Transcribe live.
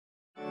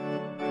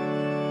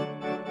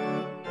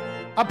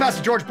I'm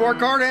Pastor George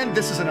Borghardt, and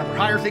this is another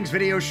Higher Things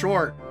video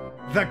short.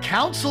 The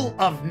Council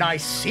of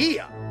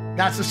Nicea.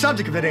 That's the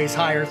subject of today's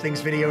Higher Things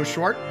video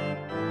short.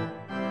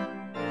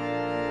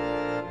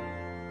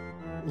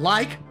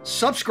 Like,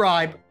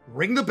 subscribe,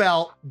 ring the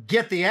bell,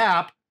 get the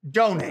app,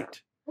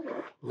 donate.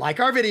 Like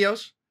our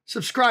videos,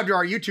 subscribe to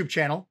our YouTube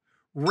channel,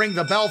 ring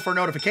the bell for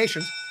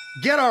notifications,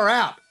 get our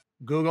app,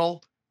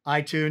 Google,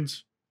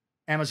 iTunes,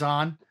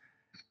 Amazon,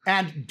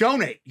 and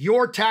donate.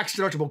 Your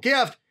tax-deductible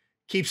gift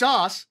keeps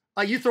us,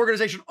 a youth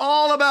organization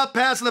all about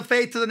passing the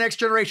faith to the next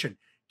generation,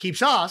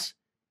 keeps us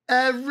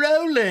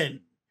rolling.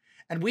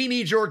 And we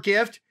need your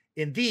gift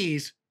in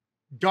these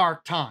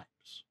dark times.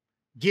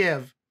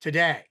 Give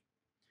today.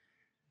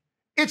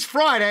 It's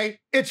Friday.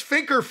 It's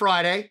Fenker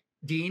Friday.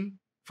 Dean,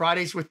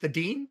 Fridays with the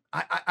Dean?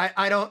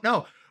 I don't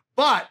know.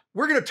 But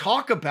we're going to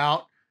talk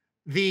about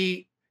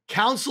the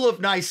Council of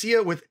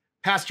Nicea with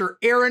Pastor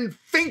Aaron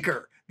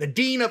Fenker, the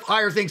Dean of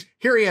Higher Things.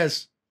 Here he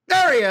is.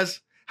 There he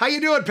is. How you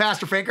doing,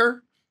 Pastor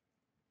Fenker?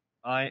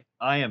 I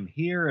am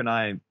here and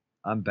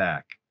I'm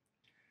back.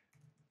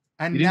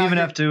 And you didn't even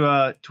have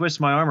to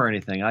twist my arm or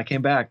anything. I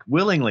came back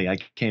willingly. I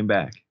came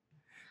back.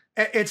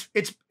 It's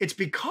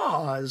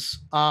because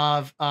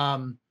of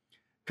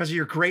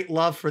your great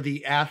love for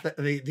the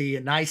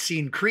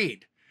Nicene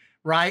Creed,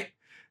 right?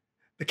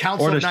 The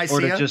Council of Nicea. Or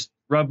to just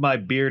rub my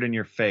beard in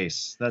your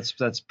face. That's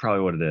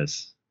probably what it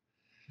is.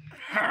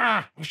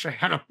 Wish I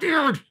had a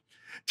beard.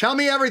 Tell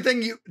me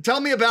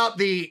about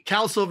the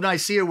Council of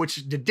Nicea,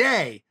 which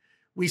today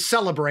we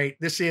celebrate.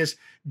 This is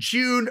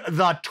June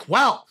the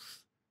 12th.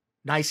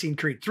 Nicene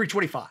Creed,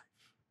 325.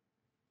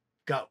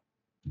 Go.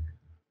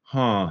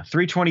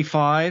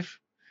 325.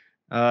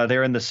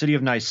 They're in the city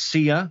of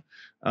Nicaea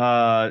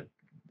to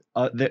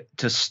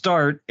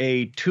start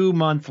a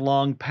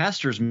 2-month-long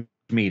pastors'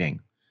 meeting,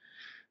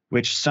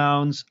 which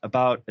sounds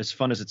about as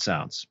fun as it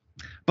sounds.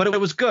 But it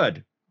was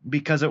good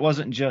because it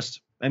wasn't just,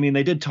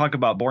 they did talk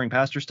about boring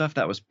pastor stuff.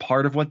 That was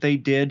part of what they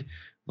did,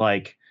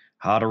 like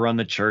how to run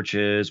the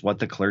churches, what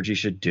the clergy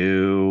should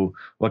do,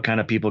 what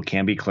kind of people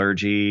can be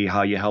clergy,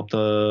 how you help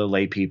the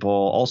lay people,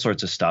 all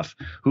sorts of stuff,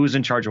 who's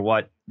in charge of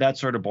what, that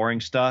sort of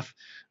boring stuff.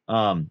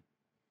 But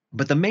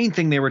the main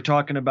thing they were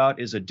talking about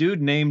is a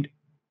dude named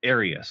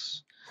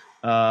Arius.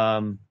 We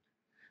call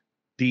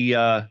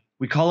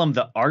him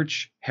the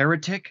arch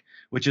heretic,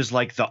 which is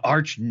like the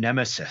arch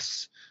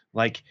nemesis.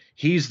 Like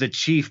he's the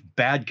chief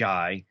bad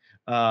guy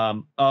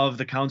of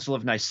the Council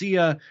of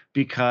Nicea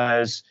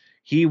because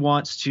he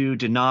wants to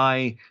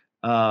deny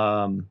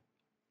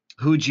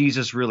who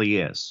Jesus really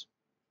is.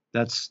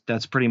 That's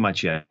pretty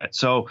much it.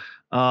 So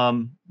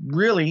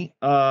really,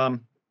 for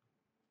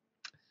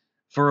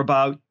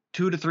about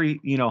 200 to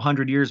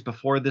 300 years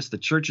before this, the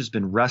church has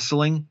been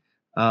wrestling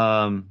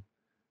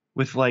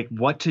with like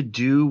what to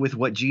do with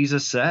what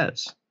Jesus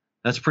says.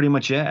 That's pretty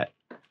much it.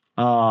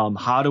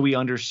 How do we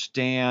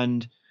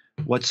understand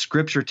what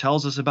Scripture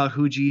tells us about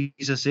who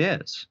Jesus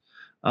is?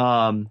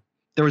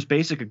 There was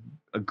basic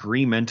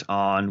agreement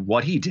on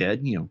what he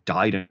did,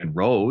 died and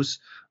rose.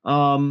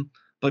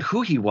 But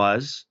who he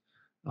was,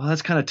 well,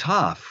 that's kind of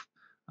tough.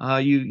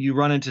 You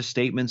run into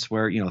statements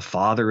where,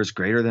 Father is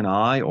greater than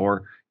I,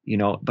 or,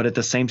 but at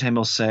the same time,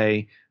 he'll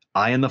say,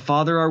 I and the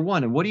Father are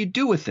one. And what do you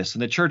do with this?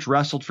 And the church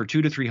wrestled for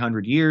 200 to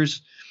 300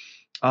 years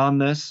on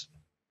this.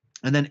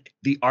 And then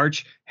the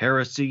arch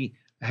heretic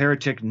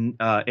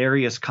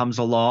Arius comes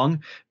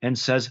along and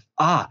says,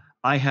 I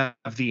have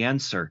the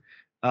answer.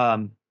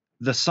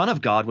 The Son of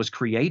God was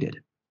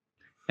created,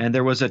 and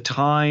there was a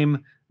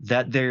time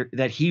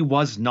that he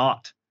was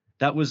not.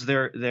 That was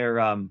their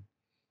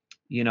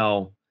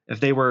if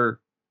they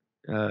were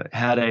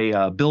had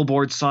a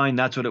billboard sign,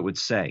 that's what it would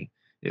say.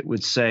 It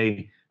would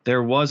say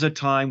there was a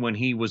time when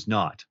he was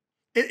not.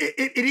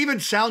 It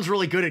even sounds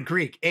really good in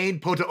Greek. Ein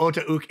pota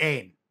ota uk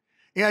ein.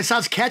 It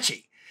sounds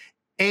catchy.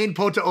 Ein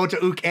pota ota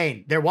uk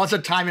ein. There was a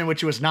time in which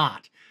he was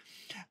not.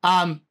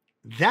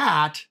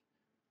 That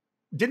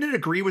didn't it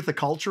agree with the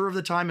culture of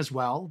the time as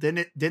well?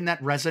 Didn't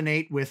that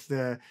resonate with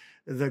the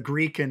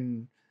Greek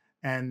and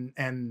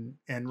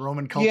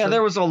Roman culture? Yeah,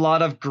 there was a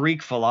lot of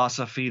Greek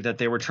philosophy that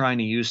they were trying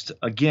to use.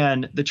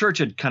 Again, the church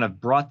had kind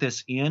of brought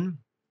this in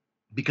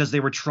because they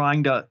were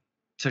trying to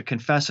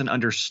confess and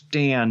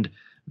understand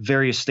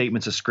various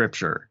statements of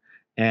Scripture.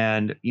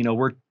 And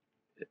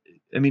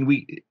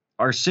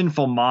our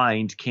sinful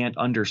mind can't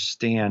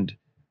understand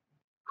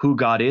who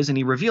God is, and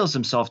he reveals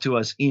himself to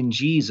us in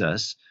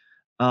Jesus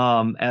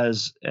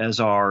as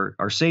our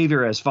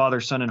Savior, as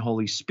Father, Son, and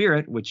Holy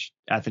Spirit, which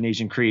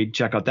Athanasian Creed,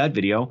 check out that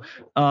video.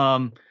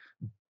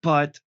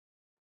 But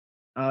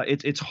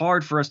it's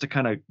hard for us to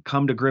kind of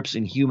come to grips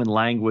in human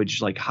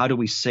language, like how do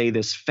we say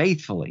this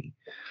faithfully?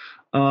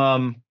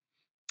 And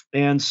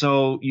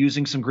so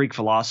using some Greek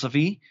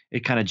philosophy,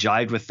 it kind of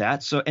jived with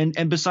that. So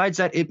and besides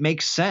that, it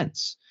makes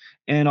sense.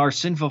 And our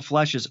sinful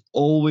flesh is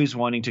always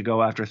wanting to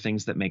go after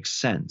things that make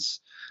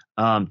sense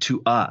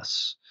to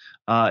us.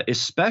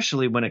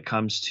 Especially when it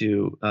comes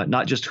to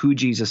not just who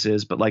Jesus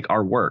is, but like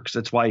our works.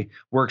 That's why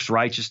works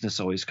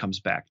righteousness always comes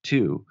back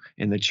too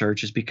in the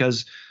church, is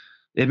because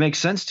it makes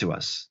sense to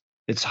us.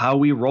 It's how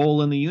we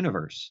roll in the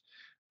universe.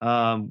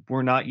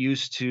 We're not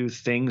used to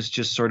things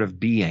just sort of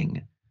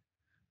being.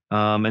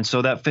 And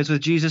so that fits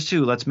with Jesus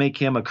too. Let's make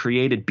him a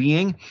created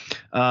being.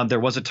 There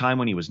was a time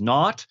when he was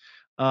not.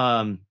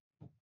 Ein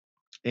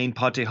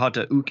pate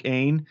hata uk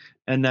ein,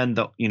 and then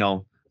the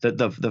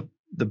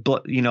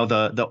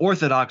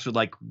Orthodox would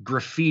like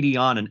graffiti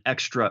on an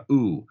extra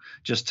 "oo"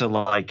 just to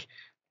like,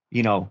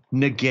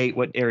 negate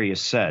what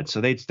Arius said.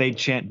 So they'd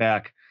chant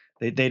back.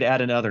 They'd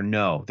add another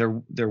 "no."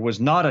 There was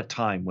not a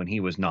time when he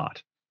was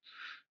not.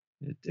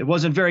 It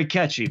wasn't very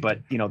catchy,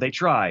 but they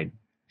tried.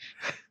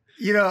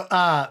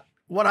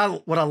 What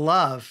I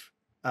love,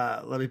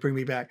 let me bring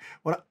me back.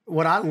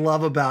 What I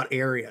love about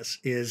Arius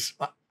is,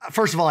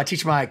 first of all, I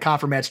teach my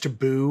confirmants to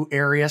boo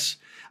Arius.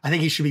 I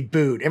think he should be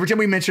booed every time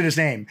we mention his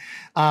name.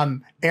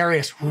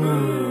 Arius,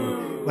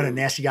 whoo, what a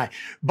nasty guy.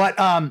 But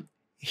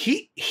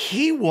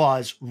he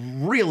was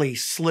really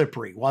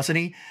slippery, wasn't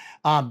he?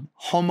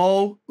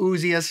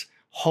 Homoousius,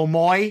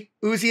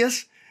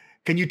 homoiousius.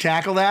 Can you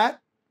tackle that?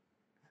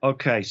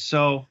 Okay,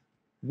 so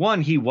one,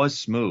 he was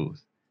smooth.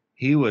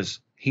 He was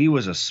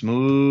a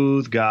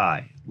smooth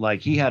guy.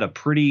 Like, he had a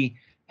pretty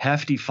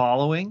hefty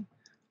following.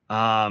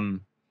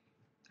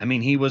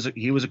 He was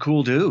a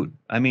cool dude.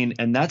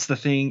 And that's the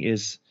thing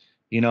is,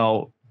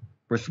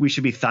 we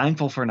should be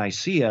thankful for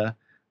Nicaea,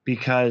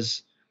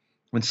 because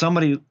when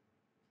somebody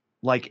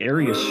like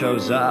Arius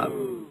shows up,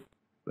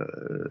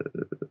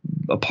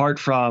 apart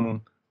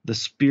from the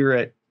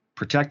Spirit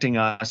protecting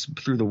us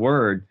through the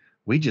Word,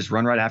 we just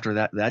run right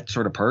after that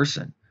sort of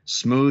person.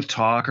 Smooth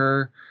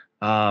talker,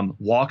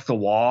 walk the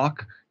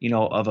walk,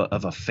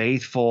 of a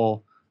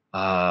faithful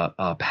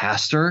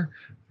pastor,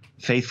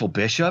 faithful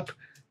bishop.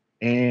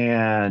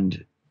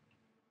 And,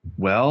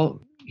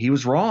 well, he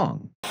was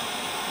wrong.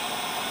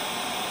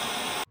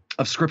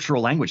 Of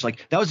scriptural language.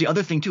 Like, that was the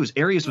other thing too, is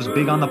Arius was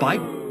big on the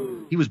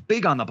Bible. He was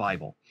big on the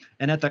Bible.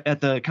 And at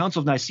the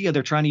Council of Nicea,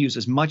 they're trying to use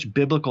as much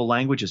biblical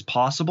language as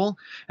possible.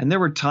 And there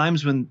were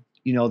times when,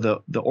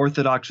 the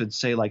Orthodox would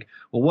say, like,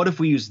 well, what if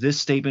we use this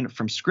statement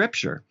from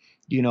Scripture?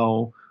 He's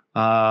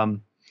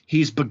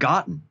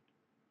begotten.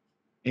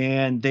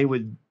 And they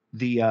would,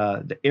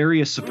 the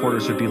Arius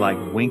supporters would be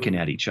like winking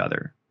at each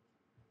other.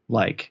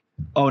 Like,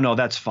 oh no,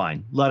 that's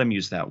fine. Let him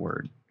use that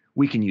word.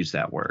 We can use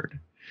that word.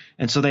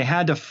 And so they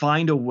had to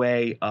find a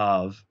way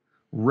of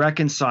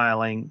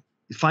reconciling,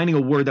 finding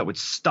a word that would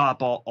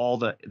stop all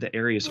the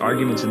Arius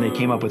arguments. And they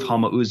came up with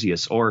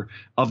homoousius, or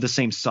of the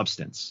same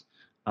substance,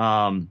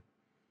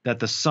 that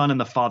the Son and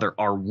the Father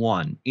are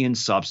one in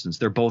substance.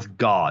 They're both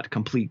God,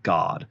 complete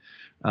God.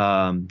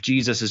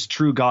 Jesus is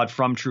true God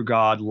from true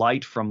God,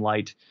 light from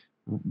light,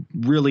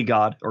 really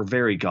God, or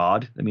very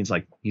God. That means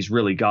like he's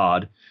really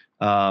God,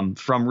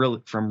 from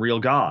real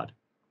God.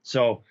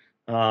 So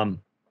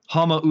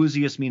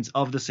homoousius means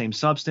of the same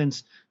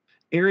substance.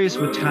 Arius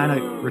would kind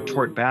of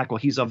retort back, well,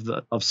 he's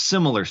of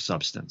similar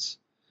substance.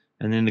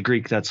 And in the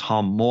Greek, that's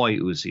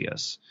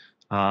homoiousius.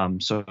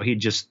 So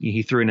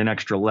he threw in an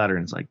extra letter,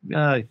 and it's like,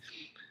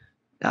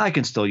 I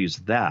can still use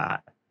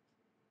that.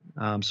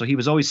 So he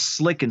was always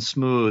slick and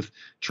smooth,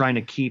 trying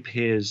to keep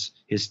his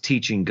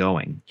teaching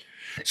going.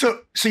 So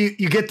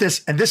you get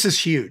this, and this is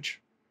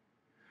huge.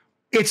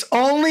 It's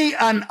only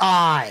an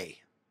eye.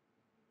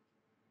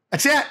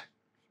 That's it.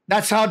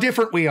 That's how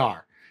different we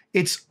are.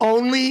 It's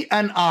only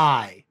an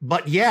eye,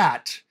 but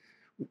yet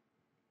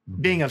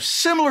being of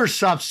similar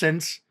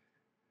substance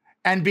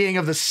and being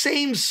of the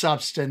same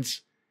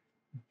substance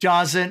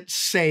doesn't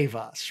save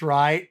us,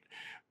 right?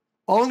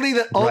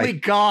 Only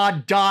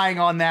God dying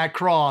on that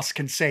cross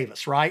can save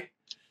us, right?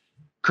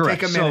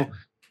 Correct. Take a minute.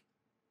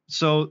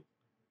 So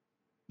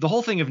the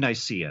whole thing of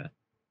Nicaea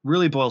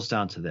really boils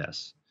down to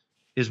this,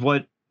 is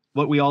what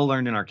we all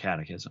learned in our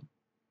catechism.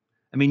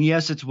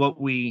 Yes, it's what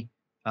we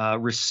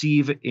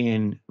receive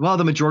in,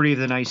 the majority of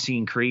the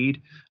Nicene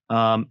Creed,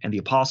 and the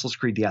Apostles'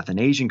 Creed, the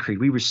Athanasian Creed.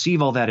 We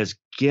receive all that as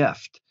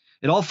gift.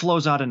 It all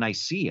flows out of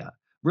Nicaea,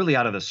 really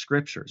out of the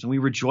Scriptures, and we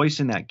rejoice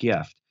in that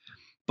gift.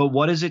 But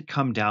what does it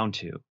come down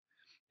to?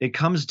 It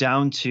comes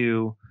down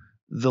to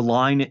the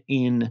line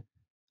in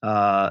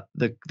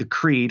the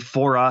creed,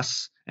 for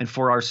us and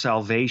for our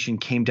salvation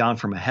came down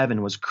from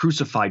heaven, was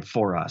crucified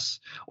for us.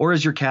 Or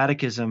as your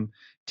catechism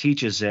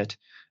teaches it,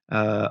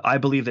 I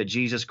believe that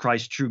Jesus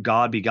Christ, true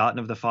God, begotten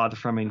of the Father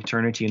from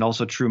eternity, and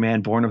also true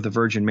man, born of the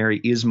Virgin Mary,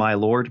 is my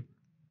Lord,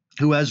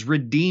 who has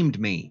redeemed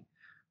me,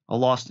 a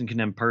lost and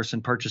condemned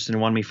person, purchased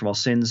and won me from all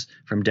sins,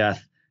 from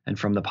death, and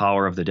from the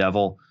power of the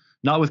devil,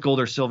 not with gold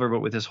or silver, but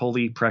with his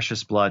holy,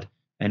 precious blood,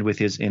 and with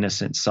his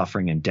innocent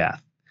suffering and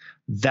death.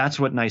 That's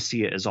what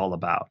Nicaea is all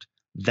about.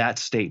 That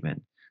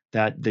statement,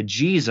 that the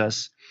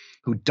Jesus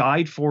who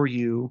died for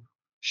you,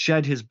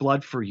 shed his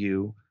blood for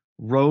you,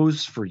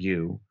 rose for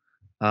you,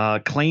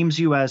 claims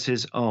you as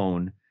his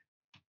own,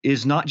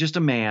 is not just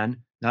a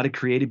man, not a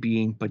created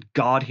being, but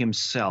God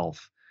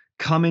himself,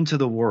 come into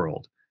the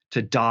world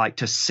to die,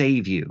 to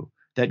save you.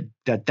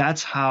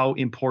 That's how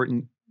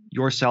important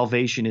your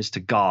salvation is to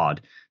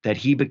God, that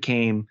he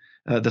became,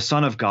 the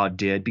Son of God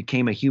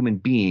became a human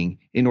being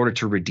in order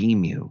to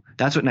redeem you.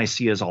 That's what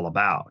Nicaea is all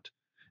about.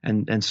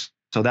 And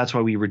So that's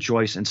why we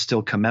rejoice and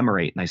still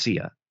commemorate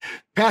Nicaea.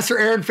 Pastor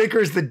Aaron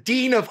Fenker is the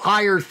Dean of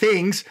Higher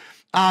Things.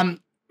 We're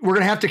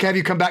going to have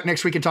you come back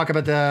next week and talk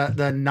about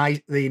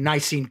the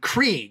Nicene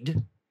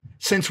Creed,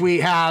 since we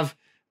have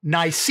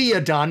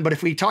Nicaea done. But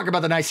if we talk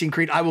about the Nicene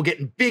Creed, I will get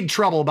in big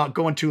trouble about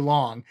going too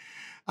long.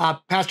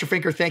 Pastor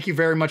Fenker, thank you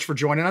very much for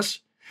joining us.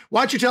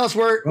 Why don't you tell us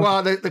where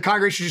the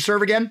congregation you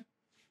serve again?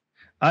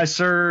 I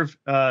serve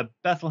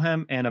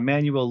Bethlehem and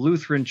Immanuel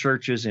Lutheran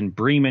churches in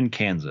Bremen,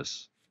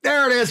 Kansas.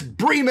 There it is,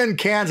 Bremen,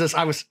 Kansas.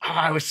 I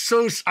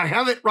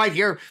have it right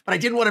here, but I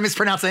didn't want to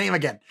mispronounce the name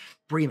again.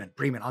 Bremen.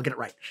 I'll get it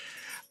right.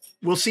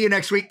 We'll see you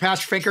next week,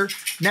 Pastor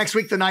Fenker. Next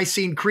week, the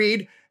Nicene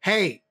Creed.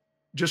 Hey,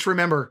 just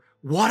remember,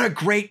 what a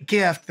great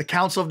gift the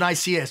Council of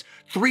Nicea is.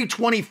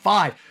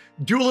 325.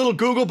 Do a little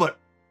Google, but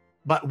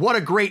what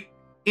a great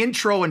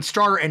intro and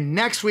starter. And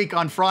next week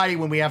on Friday,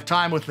 when we have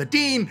time with the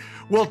Dean,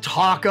 we'll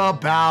talk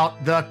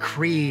about the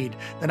Creed,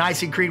 the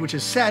Nicene Creed, which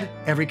is said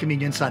every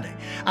Communion Sunday.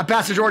 I'm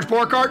Pastor George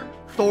Borghardt.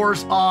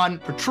 Thor's on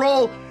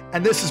patrol,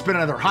 and this has been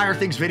another Higher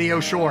Things video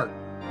short.